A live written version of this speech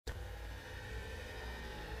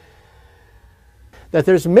that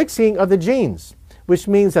there's mixing of the genes, which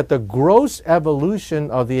means that the gross evolution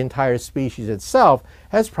of the entire species itself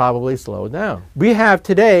has probably slowed down. We have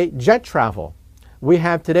today jet travel. We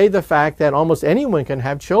have today the fact that almost anyone can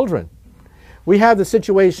have children. We have the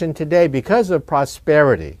situation today because of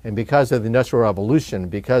prosperity and because of the Industrial Revolution,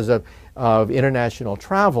 because of international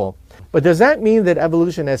travel. But does that mean that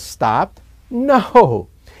evolution has stopped? No.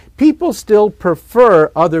 People still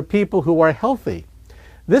prefer other people who are healthy.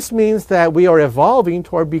 This means that we are evolving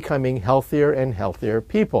toward becoming healthier and healthier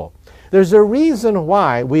people. There's a reason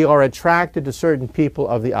why we are attracted to certain people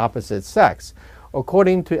of the opposite sex.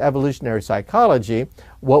 According to evolutionary psychology,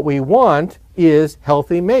 what we want is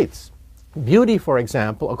healthy mates. Beauty, for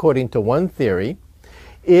example, according to one theory,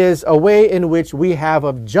 is a way in which we have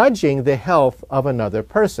of judging the health of another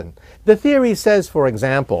person. The theory says, for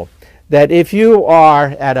example, that if you are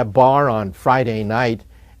at a bar on Friday night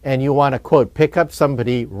and you want to, quote, pick up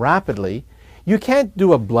somebody rapidly, you can't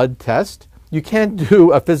do a blood test. You can't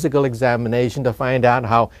do a physical examination to find out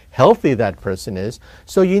how healthy that person is.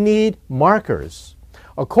 So you need markers.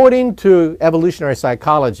 According to evolutionary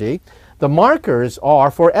psychology, the markers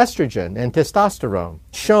are for estrogen and testosterone,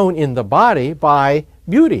 shown in the body by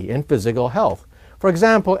beauty and physical health. For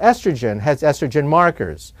example, estrogen has estrogen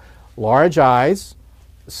markers: large eyes,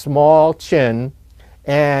 small chin,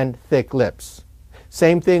 and thick lips.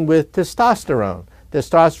 Same thing with testosterone.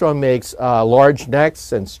 Testosterone makes large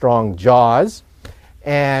necks and strong jaws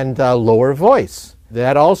and lower voice.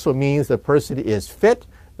 That also means the person is fit,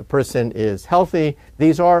 the person is healthy.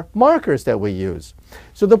 These are markers that we use.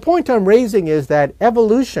 So the point I'm raising is that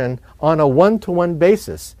evolution on a one-to-one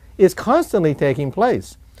basis is constantly taking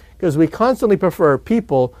place because we constantly prefer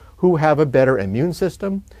people who have a better immune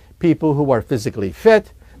system, people who are physically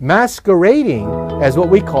fit, masquerading as what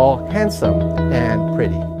we call handsome and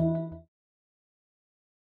pretty.